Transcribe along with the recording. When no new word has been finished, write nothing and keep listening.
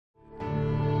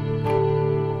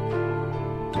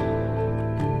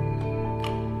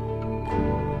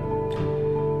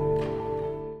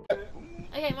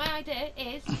my idea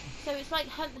is, so it's like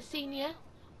Hunt the Senior,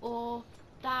 or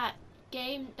that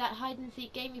game, that hide and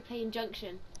seek game you play in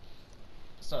Junction.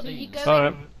 Sardines. So you go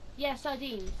in, yeah,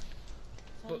 sardines.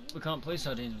 But we can't play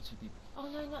sardines with two people. Oh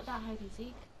no, not that hide and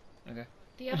seek. Okay.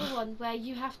 The other one where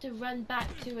you have to run back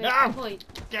to a No! point.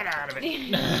 Get out of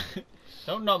it!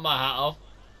 Don't knock my hat off.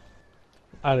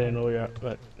 I didn't know yet,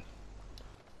 but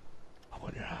I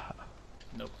want your hat.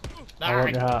 Nope. I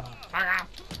want your hat.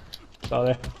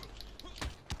 Sorry.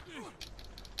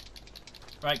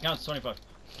 Right, count to 25.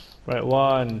 Right,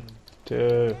 1,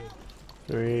 2,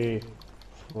 3,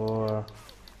 4,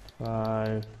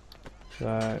 5,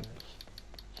 6,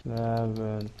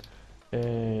 7,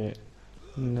 8,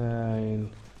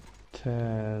 9,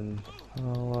 10,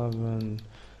 11,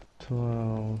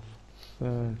 12,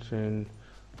 13,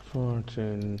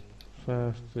 14,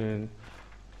 15,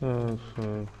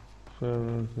 16,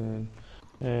 17,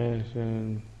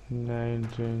 18,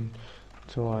 19,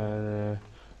 20,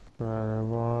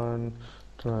 21,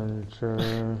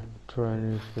 22,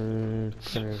 23,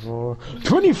 24,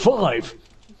 25!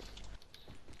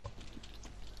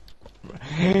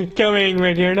 Coming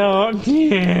with your note!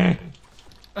 Yeah!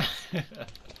 Oh,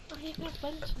 you got a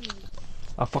bunch of me.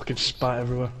 I fucking spat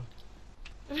everywhere.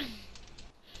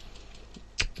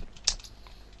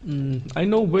 I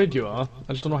know where you are,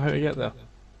 I just don't know how to get there.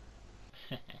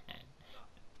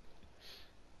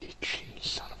 You cheeky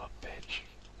son of a bitch.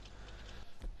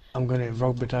 I'm gonna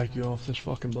rugby tack you off this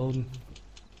fucking building.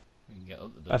 We can get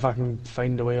up the If I can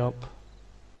find a way up.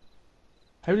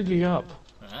 How did you get up?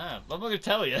 Ah, I'm not gonna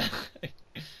tell you.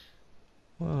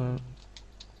 Alright.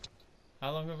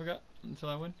 How long have we got until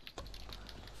I win?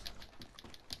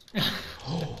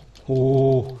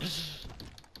 Oh!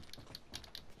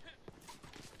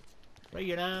 Right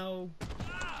you now.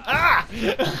 Ah!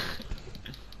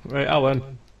 Right, I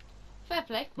win. Fair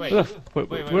play. Wait,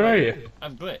 Where are you?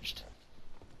 I'm glitched.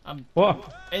 I'm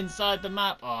What? inside the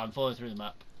map. Oh, I'm falling through the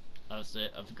map. That's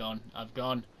it. I've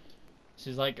gone. This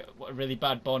is like a really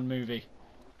bad Bond movie.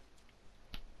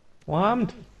 What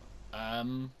happened? I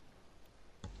mean,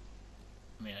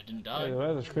 I didn't die. Yeah, the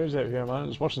weather's crazy out here, man.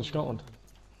 It's worse in Scotland.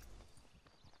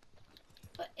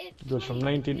 But it's It goes from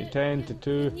like, 19 to 10 to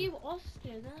 2. The New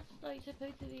Austin, that's like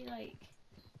supposed to be like.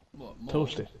 What? More?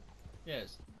 Toasty. Yeah,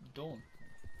 it's dawn.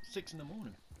 6 in the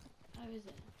morning. How is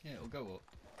it? Yeah, it'll go up.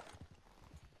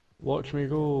 Watch me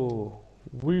go.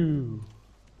 Woo.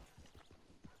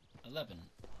 11.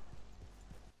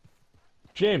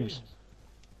 James.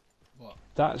 What?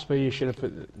 That's where you should have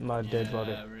put my dead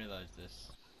body. Yeah, I realised this.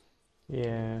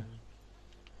 Yeah.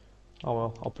 Oh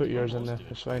well, I'll put yours in there.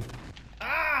 It's fine.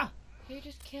 Ah! Who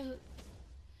just killed?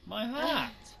 My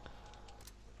hat!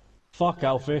 Fuck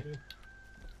Alfie.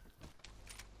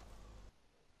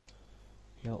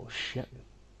 You little shit.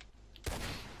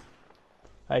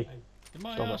 Hey. Did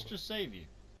my Stop house it. just save you?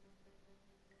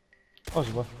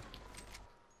 Possibly.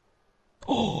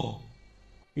 Oh!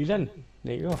 He's in.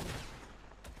 There you go.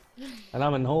 And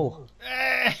I'm in the hole.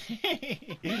 Oh,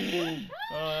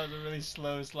 that was a really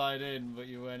slow slide in, but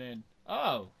you went in.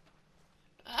 Oh!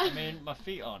 I mean, my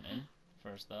feet aren't in, for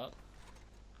a start.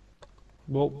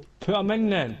 Well, put him in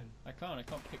then. I can't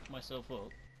pick myself up.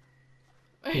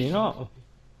 Can you not?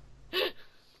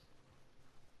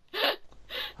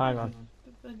 Hang on.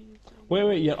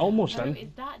 Wait, you're almost Oh, in. is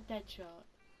that Deadshot?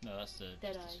 No, that's the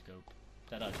Dead just eye. the scope.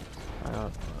 Dead eye. Hang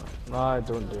on. No,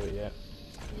 don't do it yet.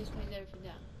 You just moved everything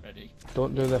down. Ready?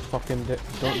 Don't do the fucking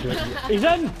don't do it yet. He's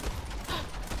in!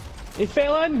 He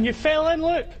fell in! You fell in,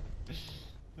 look!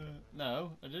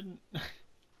 No, I didn't.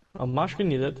 I'm asking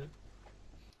you did.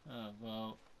 Oh,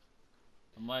 well.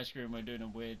 On my screen we're doing a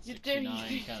weird You're doing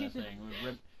 69 kind of thing.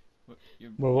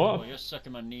 You're, Well, what? Oh, you're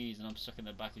sucking my knees and I'm sucking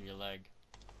the back of your leg.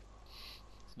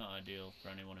 It's not ideal for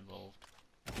anyone involved.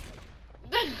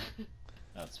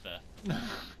 That's fair.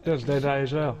 There's dead eye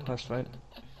as well. That's fine.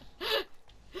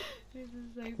 This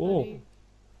is so Oh, funny.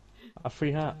 a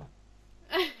free hat.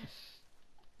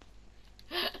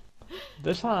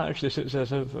 This hat actually suits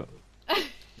this outfit.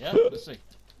 Yeah, let's see.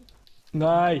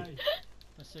 Nah,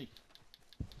 Let's see.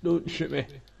 don't shoot me.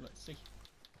 Let's see.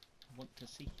 I want to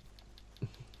see.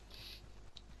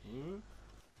 Ooh.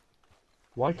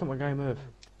 Why can't my guy move?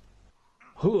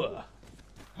 Hooah.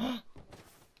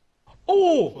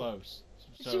 Oh! Close.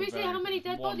 So Should we see very how many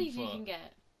dead 1 bodies you foot. can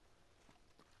get?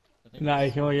 I think Nah, you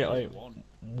it's can only get like just one.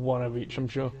 one of each, I'm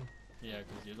sure. Yeah,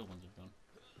 because the other ones have gone.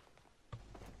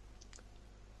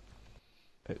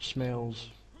 It smells.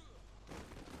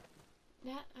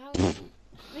 Yeah, how?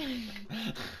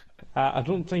 I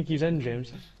don't think he's in,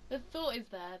 James. The thought is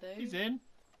there though. He's in.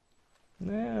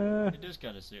 Nah. It does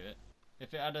kind of suit it.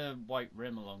 If it had a white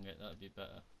rim along it, that'd be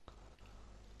better.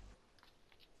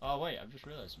 Oh wait, I've just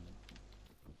realised something.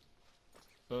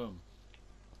 Boom.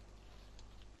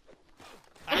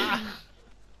 Ah!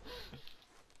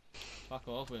 Fuck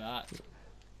off with that.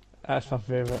 That's my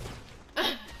favourite.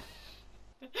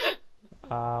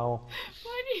 Ow.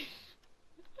 Why do you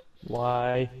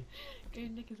Why? go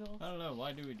nick us off? I don't know,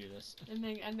 why do we do this? And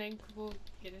then we'll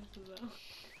get us as well.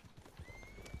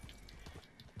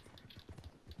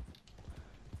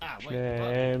 Ah, wait,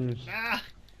 James. what?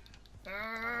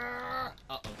 Ah!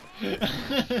 Uh-oh.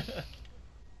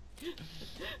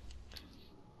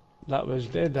 That was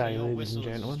dead So eye, your ladies and whistle is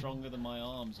gentlemen. stronger than my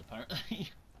arms, apparently.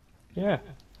 Yeah.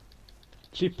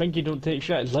 See, Pinky don't take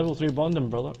shit. It's level 3 bonding,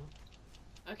 brother.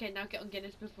 Okay, now get on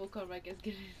Guinness before Conrad gets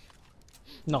Guinness.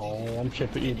 No, I'm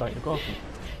shipping you back in the coffin.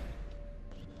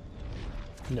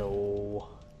 No.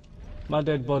 My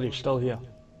dead body's still here.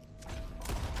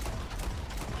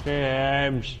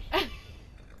 James. I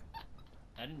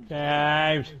didn't.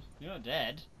 James. You're not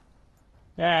dead.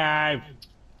 James.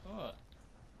 What?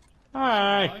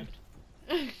 Hi.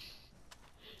 Survived?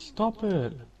 Stop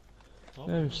it. Stop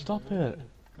No, it. stop it.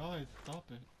 Guys, stop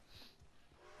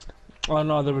it. Oh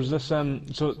no, there was this,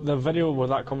 so the video where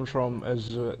that comes from is,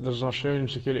 there's an Australian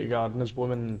security guard and this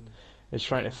woman is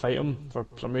trying to fight him for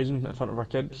some reason in front of her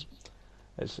kids.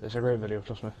 It's a great video,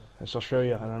 trust me. It's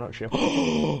Australia in a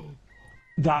nutshell.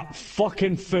 That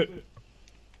fucking foot!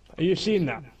 Are you seeing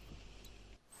that?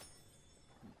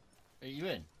 Are you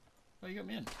in? Oh, you got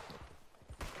me in.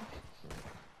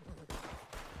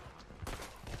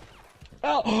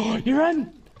 Oh, you're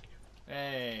in!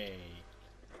 Hey.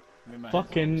 I mean, my head's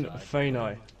Fucking the wrong side. fine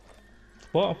eye.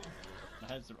 What? My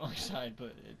head's the wrong side,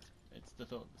 but it's the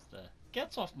thought that's there.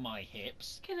 Gets off my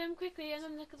hips. Kill him quickly and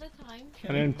then look at the time.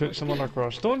 And then put someone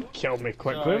across. Don't kill me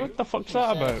quickly, Sorry. what the fuck's She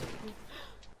that said- about?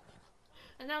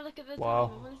 And now look at the Wow.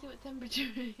 time. I want to see what temperature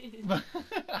it is.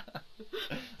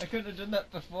 I couldn't have done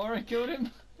that before I killed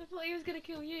him. I thought he was gonna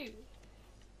kill you.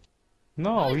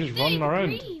 No, Oh, we're it's just running 30 around.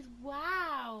 degrees.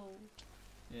 Wow.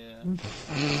 Yeah. Do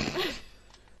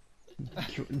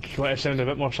you want to sound a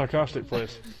bit more sarcastic,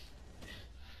 please?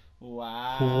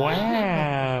 Wow.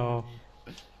 Wow!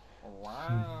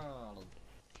 Wow.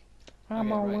 I'm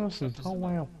Okay, all right, Wilson. up to Oh some wow.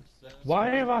 numbers. Why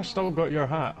have I still got your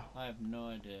hat? I have no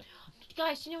idea.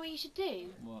 Guys, do you know what you should do?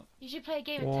 What? You should play a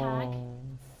game of tag. Whoa.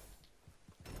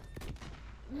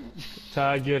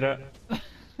 Tag it up.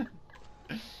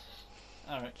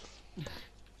 Alright.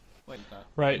 Wait that.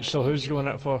 Right, so who's going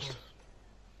out first?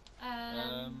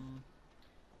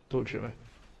 Don't shoot me.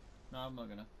 No, I'm not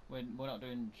gonna. We're not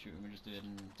doing shooting, we're just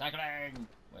doing tackling!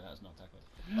 Wait, that's not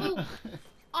tackling.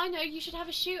 I know, you should have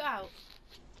a shootout.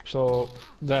 So,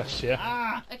 this, yeah?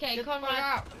 Ah! Okay, Get Conrad.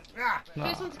 out! Ah!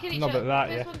 First one to kill each not other. about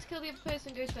that, First yeah. one to kill the other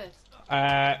person goes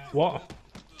first. What?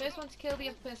 First one to kill the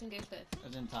other person goes first.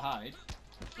 As in to hide?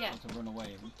 Yeah, Or to run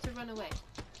away? to run away.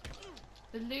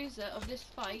 The loser of this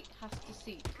fight has to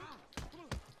seek.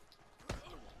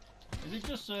 Is it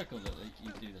just circles that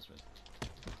you do this with?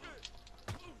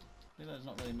 I think there's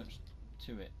not really much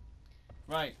to it.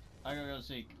 Right, I gotta go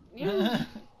seek. Yeah.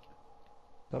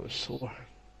 That was slow.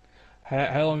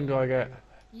 How long do I get?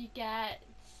 You get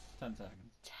 10 seconds.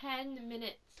 10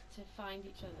 minutes to find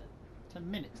each other. 10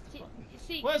 minutes to See, find.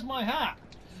 seek, Where's my hat?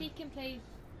 seek and plays.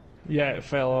 Yeah, it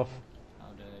fell off. How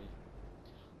dare you?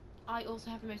 I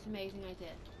also have the most amazing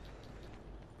idea.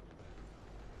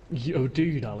 Yo, do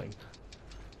you, darling?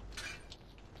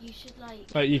 You should like.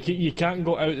 Right, you can't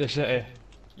go out the city.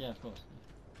 Yeah, of course.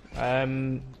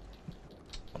 I'm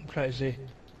trying to see.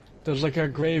 There's like a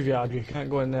graveyard, you can't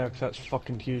go in there because that's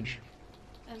fucking huge.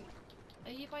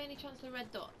 Are you by any chance the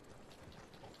red dot?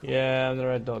 Yeah, I'm the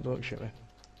red dot, don't shoot me.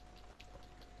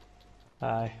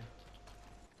 Aye.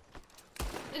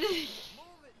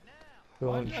 Who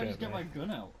Why won't did I just shoot get me? my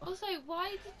gun out? Also,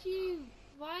 why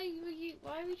were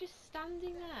you just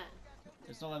standing there?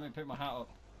 It's not letting me pick my hat up.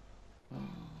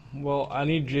 Well, I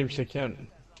need James to count.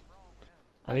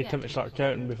 I need Okay. him to start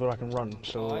counting before I can run,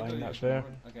 so Oh, I thought think you that's were fair.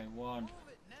 scoring. Okay, 1.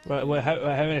 Wait, how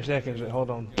many seconds? Wait, hold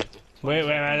on. Wait.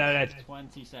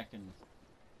 20 seconds.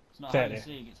 It's not 30. hide and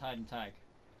seek, it's hide and tag.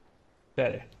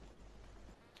 30.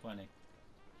 20.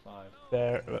 5.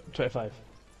 There, 25.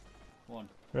 1.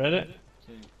 Ready?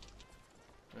 2.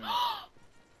 3.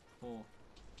 4.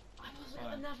 I've also Fine.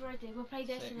 got another idea. We'll play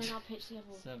this and Six. then I'll pitch the other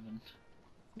one. 7.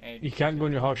 8. You can't go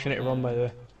in your house, you need to run by the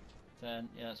way. 10.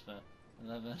 Yeah, that's fair.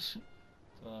 11.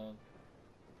 12.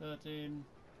 13.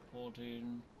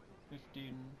 14.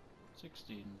 15.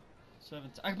 16.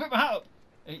 17. I can pick my hat up!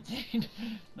 18.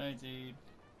 19.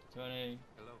 20.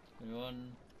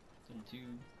 21. 22.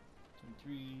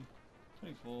 23.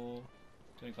 24.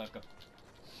 25. Go.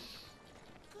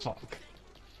 Fuck.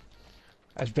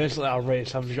 It's basically a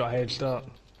race. I've got a head start.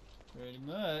 Pretty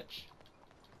much.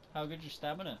 How good's your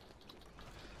stamina?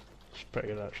 It's pretty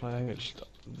good actually. I think it's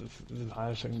the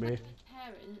highest it can be.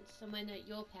 Parents, and when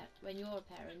you're a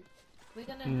parent, we're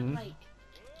gonna Mhm. have like,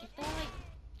 if they're like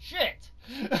Shit!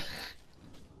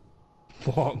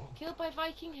 What? killed by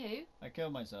Viking who? I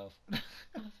killed myself.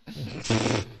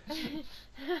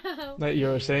 Like you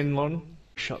were saying, Lauren?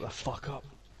 Shut the fuck up.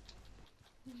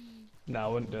 No, I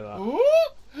wouldn't do that.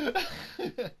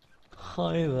 Ooh!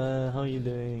 Hi there, how you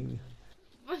doing?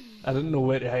 I didn't know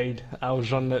where to hide. I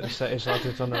was running at the city, so I had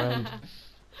to turn around.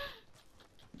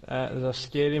 There's a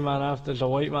scary man after, there's a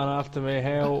white man after me,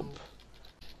 help.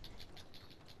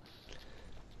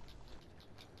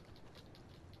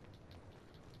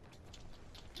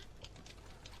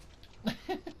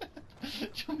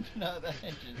 Jumping out the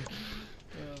hedges.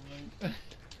 Oh, man.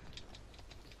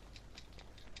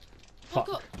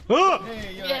 Fuck. Oh!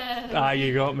 Hey, you're Yeah. Ah,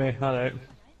 you got me, alright.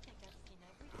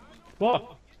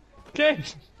 What?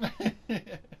 Kid!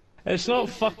 It's not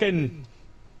fucking...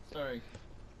 Sorry.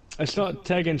 It's not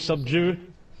tagging subdue.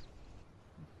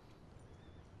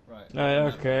 Right. Right,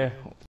 okay.